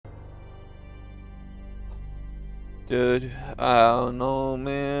Dude, I don't know,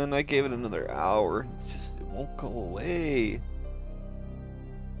 man. I gave it another hour. It won't go away.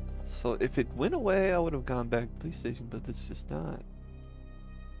 So if it went away, I would have gone back to the police station, but it's just not.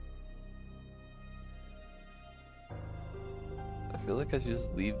 I feel like I should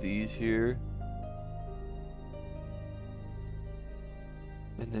just leave these here.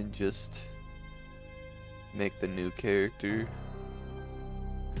 And then just make the new character.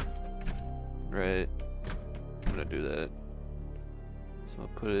 Right. I'm gonna do that. So I'll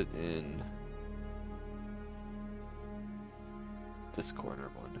put it in this corner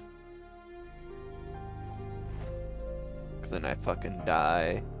one. Cause then I fucking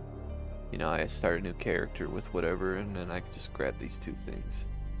die. You know, I start a new character with whatever, and then I can just grab these two things.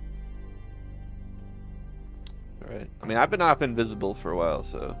 Alright. I mean, I've been off invisible for a while,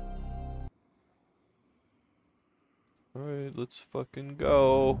 so. Alright, let's fucking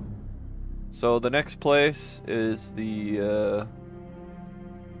go. So the next place is the,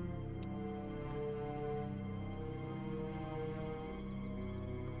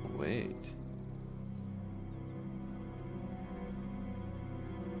 wait.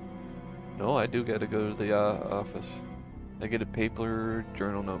 No, I do gotta go to the office. I get a paper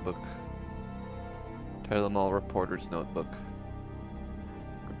journal notebook. Title them all Reporter's Notebook.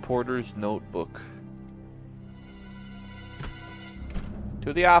 Reporter's Notebook.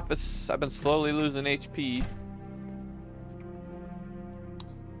 To the office. I've been slowly losing HP.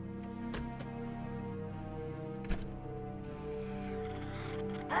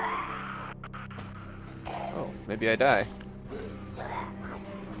 Oh, maybe I die.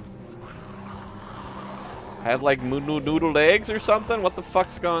 I have like noodle legs or something? What the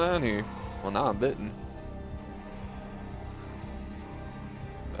fuck's going on here? Well, now I'm bitten.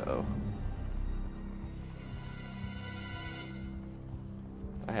 Uh-oh.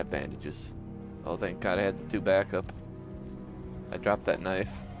 I have bandages. Oh, thank God I had the 2 backup. I dropped that knife.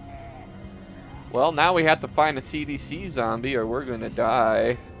 Well, now we have to find a CDC zombie or we're gonna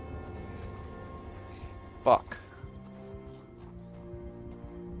die. Fuck.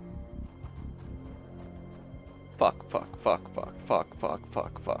 Fuck, fuck, fuck, fuck, fuck, fuck,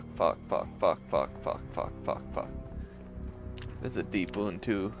 fuck, fuck, fuck, fuck, fuck, fuck, fuck, fuck, fuck, fuck. This is a deep wound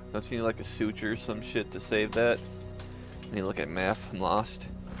too. Don't you need like a suture or some shit to save that? I need to look at map. I'm lost.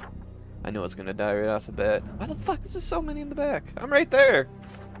 I knew I was gonna die right off the bat. Why the fuck is there so many in the back? I'm right there.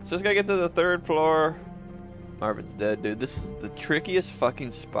 So just gotta get to the 3rd floor. Marvin's dead, dude. This is the trickiest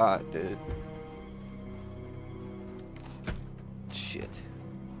fucking spot, dude. Shit.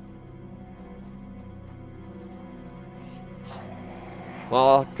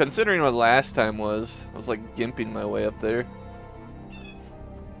 Well, considering what last time was, I was like gimping my way up there.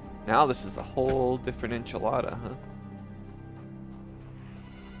 Now this is a whole different enchilada, huh?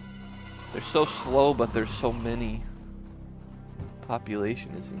 They're so slow, but there's so many.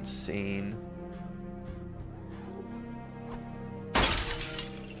 Population is insane.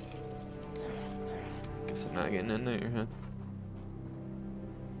 Guess I'm not getting in there, huh?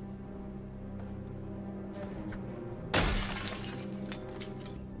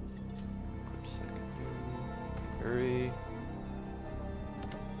 Hurry.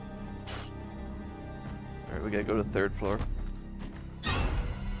 Alright, we gotta go to the 3rd floor.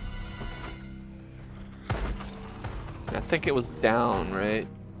 I think it was down, right?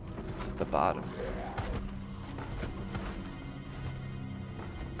 It's at the bottom.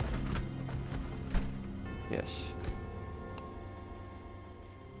 Yes.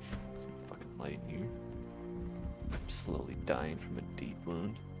 Some fucking light here. I'm slowly dying from a deep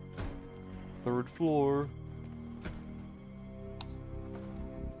wound. 3rd floor.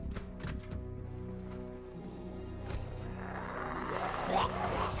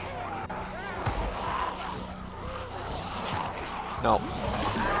 No.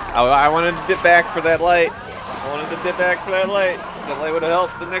 I wanted to dip back for that light. I wanted to dip back for that light. That light would have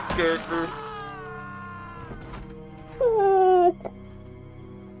helped the next character.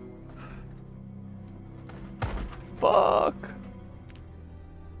 Fuck.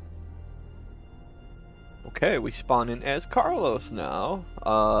 Okay, we spawn in as Carlos now.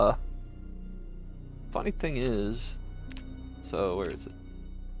 Funny thing is, so where is it?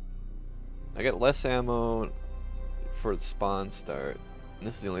 I got less ammo for the spawn start. And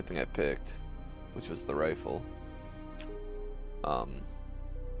this is the only thing I picked, which was the rifle.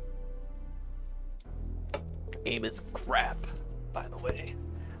 Aim is crap, by the way.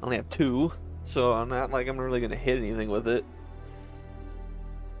 I only have 2, so I'm not like I'm really gonna hit anything with it.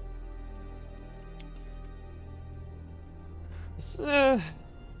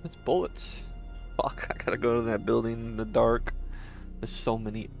 It's bullets. Fuck, I gotta go to that building in the dark. There's so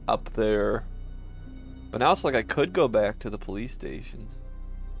many up there. But now it's like I could go back to the police station.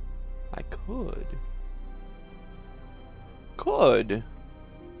 I could. Could.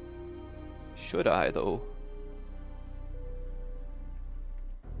 Should I, though?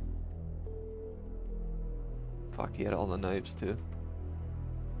 Fuck, he had all the knives, too.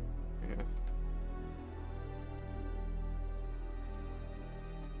 Yeah.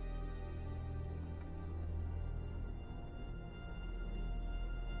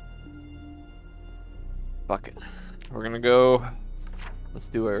 Fuck it. We're gonna go. Let's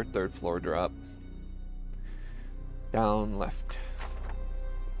do our third floor drop. Down left.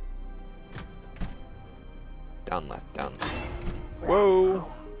 Down left, down left. Whoa!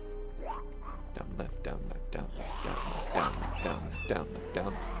 Down left, down left, down left, down left, down left, down left, down left, down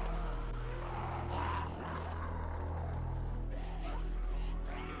left.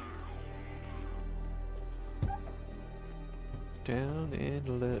 Down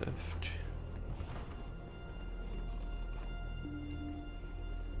and left.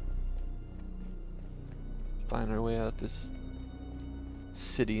 Find our way out this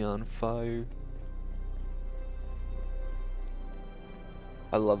city on fire.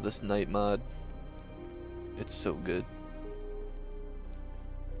 I love this night mod. It's so good.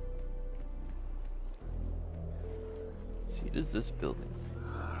 See, it is this building.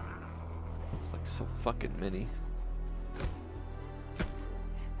 It's like so fucking many.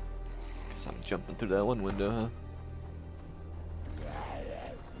 Guess I'm jumping through that one window, huh?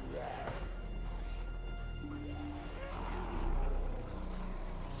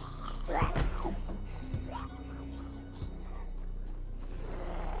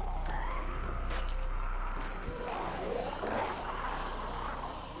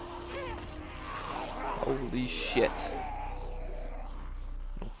 Holy shit.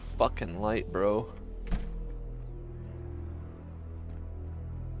 No fucking light, bro.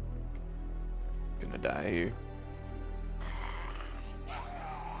 Gonna die here.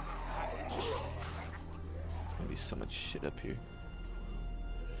 There's gonna be so much shit up here.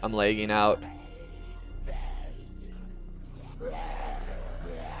 I'm lagging out.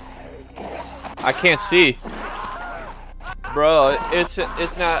 I can't see. Bro, it's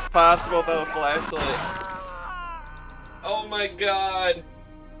not possible without a flashlight. Oh my god.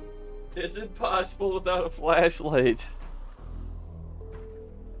 Is it possible without a flashlight?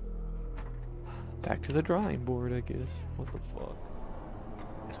 Back to the drawing board, I guess. What the fuck?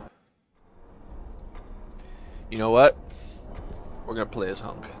 You know what? We're gonna play as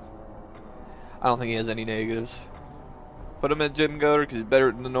Hunk. I don't think he has any negatives. Put him in Gym Goater because he's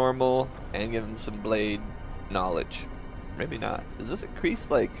better than the normal, and give him some blade knowledge. Maybe not. Does this increase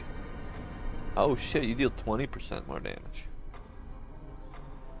like... Oh shit, you deal 20% more damage.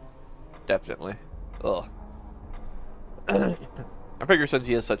 Definitely. Ugh. I figure since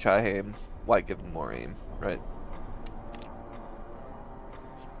he has such high aim, why give him more aim, right?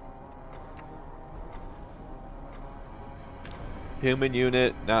 Human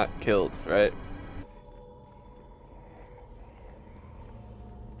unit not killed, right?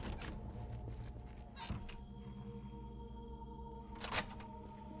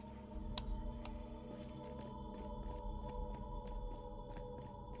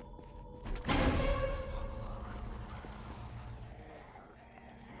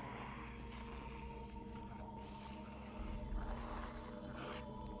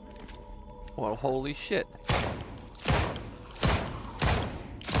 Well, holy shit.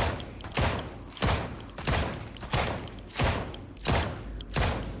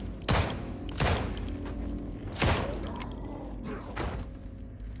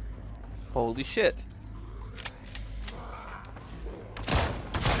 Holy shit.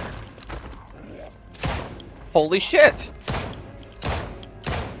 Holy shit.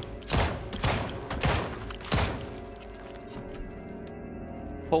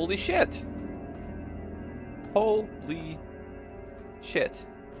 Holy shit. Holy shit.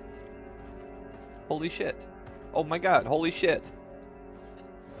 Holy shit. Oh my god, holy shit.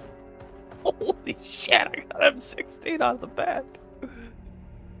 Holy shit, I got M16 out of the bat.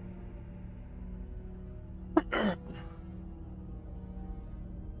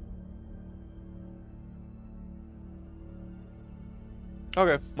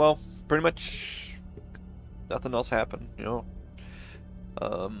 Okay, well, pretty much nothing else happened, you know.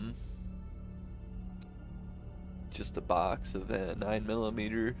 Just a box of that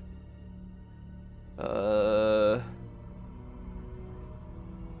 9mm.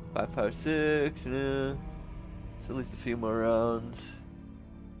 .556, yeah. It's at least a few more rounds.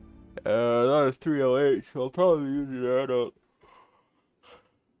 That is 308, so I'll probably be using that up.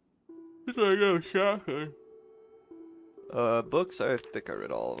 Just like I got a shotgun. Books, I think I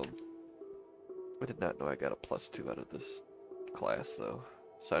read all of them. I did not know I got a +2 out of this class, though.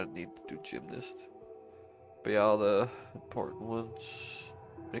 So I didn't need to do gymnast. But yeah, all the important ones.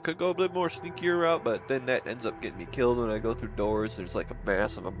 I could go a bit more sneakier route, but then that ends up getting me killed when I go through doors. There's like a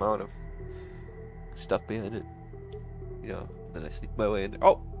massive amount of stuff behind it. You know, then I sneak my way in there.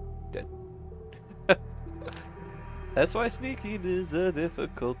 Oh! Dead. That's why sneaking is a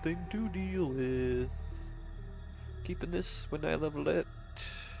difficult thing to deal with. Keeping this when I level it.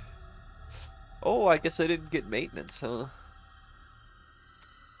 Oh, I guess I didn't get maintenance, huh?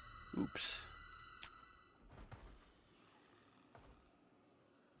 Oops.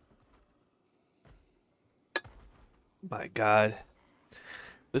 My God.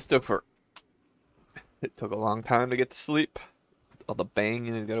 This took it took a long time to get to sleep. All the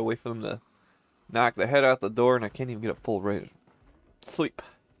banging and gotta wait for them to knock the head out the door, and I can't even get a full rate of sleep.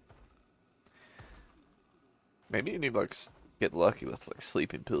 Maybe you need like get lucky with like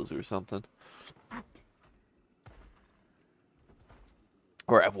sleeping pills or something.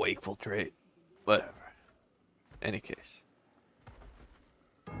 Or have wakeful trait. Whatever. Any case.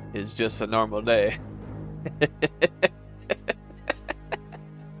 It's just a normal day.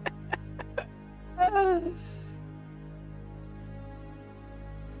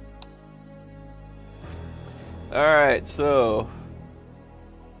 Alright, so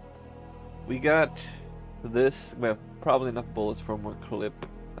we got this. We have probably enough bullets for one more clip.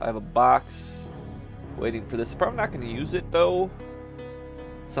 I have a box waiting for this. Probably not going to use it though.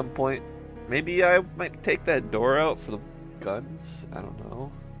 At some point. Maybe I might take that door out for the guns. I don't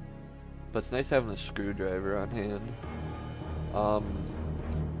know. But it's nice having a screwdriver on hand.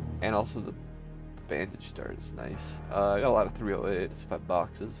 And also the bandage start is nice. I got a lot of 308. It's 5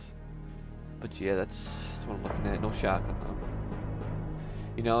 boxes. But yeah, that's what I'm looking at. No shotgun though.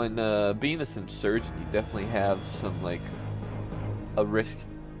 You know, and being this insurgent, you definitely have some like a risk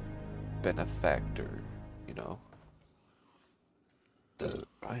benefactor. You know,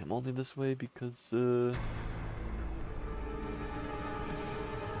 I am only this way because the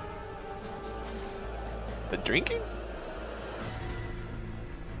drinking.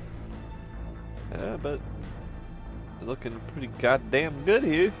 Yeah, but they're looking pretty goddamn good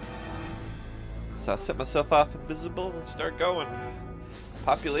here. So I set myself off invisible and start going.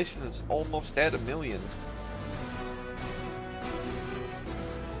 Population is almost at 1 million.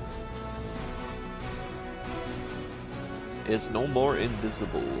 Is no more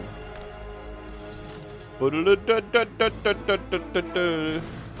invisible. Here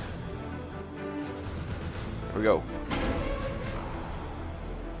we go.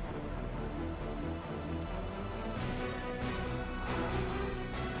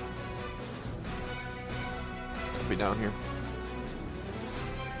 Be down here.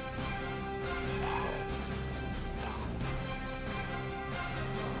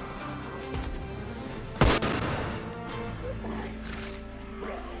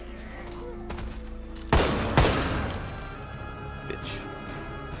 Bitch.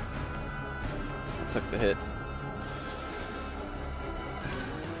 Took the hit.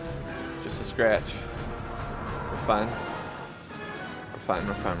 Just a scratch. We're fine. We're fine,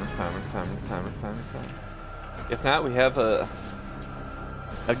 we're fine, we're fine, we're fine, we're fine, we're fine, we're fine. If not, we have a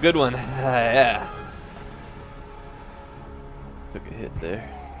good one. Yeah. Took a hit there.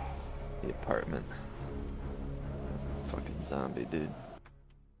 The apartment. Fucking zombie, dude.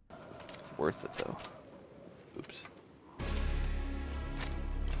 It's worth it though. Oops.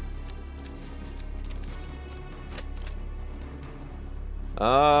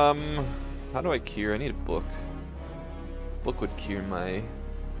 How do I cure? I need a book. Book would cure my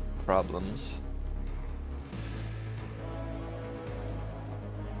problems.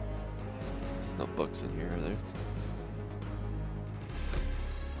 No books in here, are there?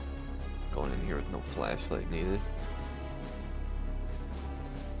 Going in here with no flashlight needed.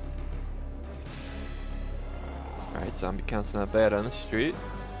 Alright, zombie count's not bad on the street.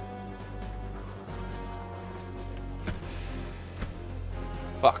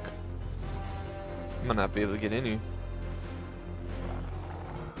 Fuck. I might not be able to get in here.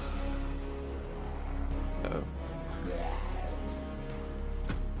 Uh-oh.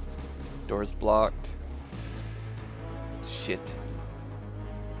 Door's blocked. Shit.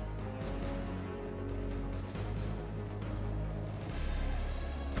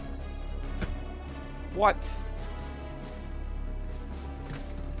 What?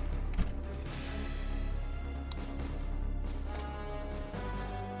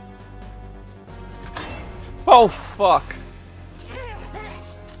 Oh fuck.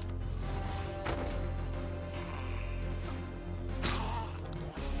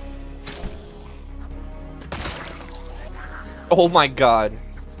 Oh my god.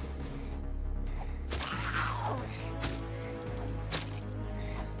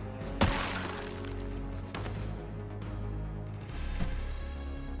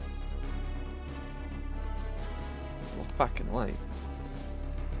 fucking light.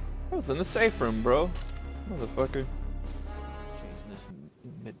 I was in the safe room, bro. Motherfucker. Changing this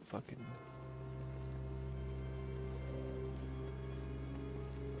mid fucking.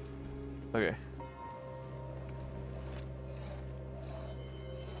 Okay.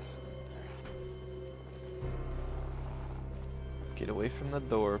 Get away from the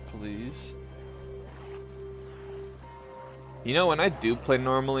door, please. You know, when I do play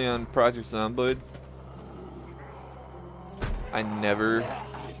normally on Project Zomboid, I never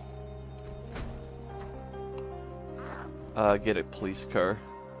get a police car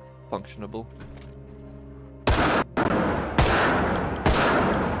functionable.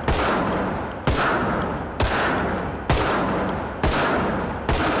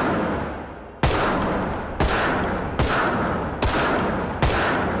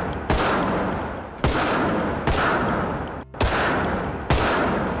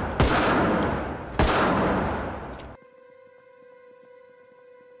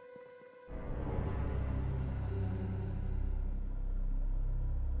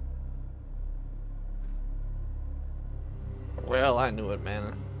 Well, I knew it,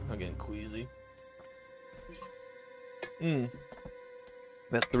 man. I'm getting queasy. That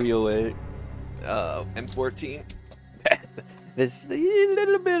 308 M14. It's a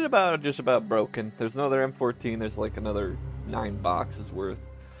little bit about just about broken. There's another M14. There's like another 9 boxes worth.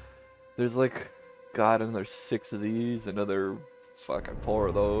 There's like, God, another 6 of these. Another fucking 4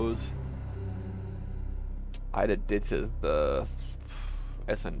 of those. I had to ditch the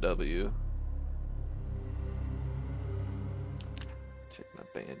SNW. Check my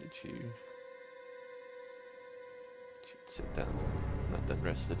bandage here. Should sit down. Not done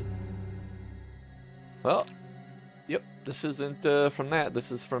rested. Well, yep. This isn't from that.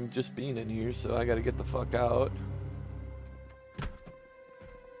 This is from just being in here. So I gotta get the fuck out.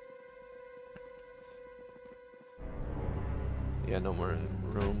 Yeah, no more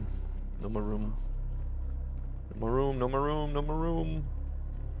room. No more room. No more room. No more room. No more room.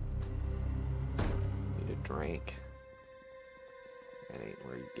 Need a drink. That ain't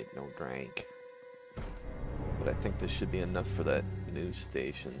where you get no drink. But I think this should be enough for that news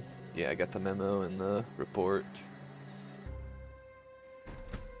station. Yeah, I got the memo and the report.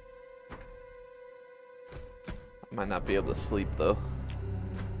 I might not be able to sleep though.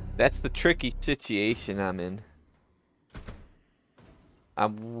 That's the tricky situation I'm in.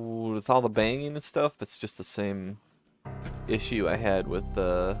 With all the banging and stuff, it's just the same issue I had with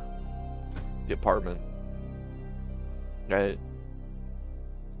the apartment. Right?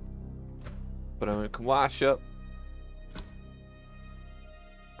 But I'm gonna wash up,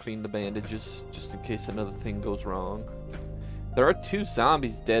 clean the bandages, just in case another thing goes wrong. There are 2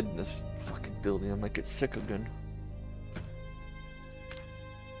 zombies dead in this fucking building. I might get sick again.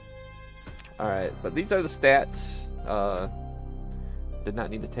 Alright, but these are the stats. Did not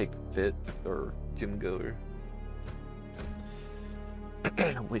need to take Fit or Gym Goer.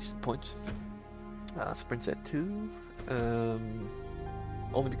 Wasted points. Sprints at 2.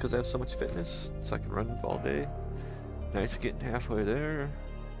 Only because I have so much fitness, so I can run all day. Nice getting halfway there.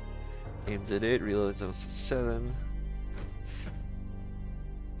 Aims at 8, reloads at 7.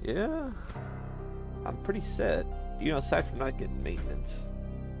 Yeah, I'm pretty set. You know, aside from not getting maintenance.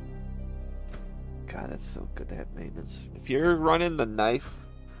 God, that's so good to have maintenance. If you're running the knife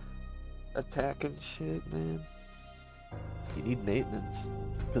attack and shit, man, you need maintenance.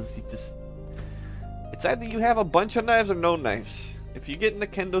 Because you just... It's either you have a bunch of knives or no knives. If you get in the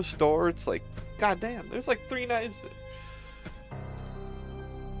kendo store, it's like, god damn, there's like 3 knives there.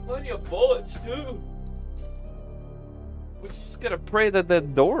 Plenty of bullets, too. But you just gotta pray that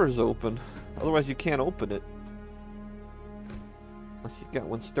that door is open. Otherwise, you can't open it. Unless you got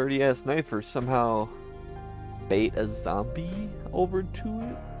one sturdy-ass knife or somehow bait a zombie over to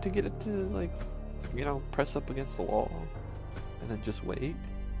it to get it to, like, you know, press up against the wall. And then just wait.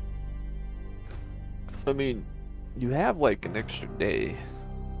 So, I mean... You have like an extra day.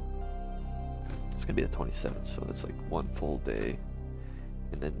 It's gonna be the 27th, so that's like 1 full day.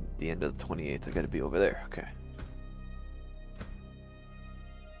 And then the end of the 28th, I gotta be over there. Okay.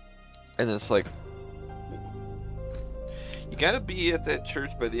 And it's like, you gotta be at that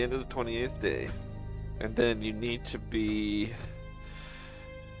church by the end of the 28th day. And then you need to be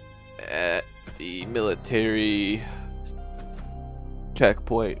at the military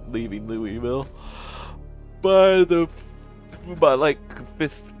checkpoint leaving Louisville. By like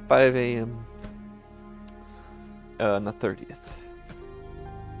 5 a.m. On the 30th.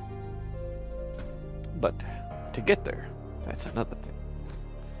 But to get there, that's another thing.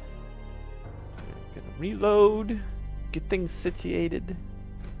 We're gonna reload, get things situated,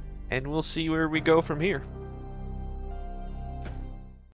 and we'll see where we go from here.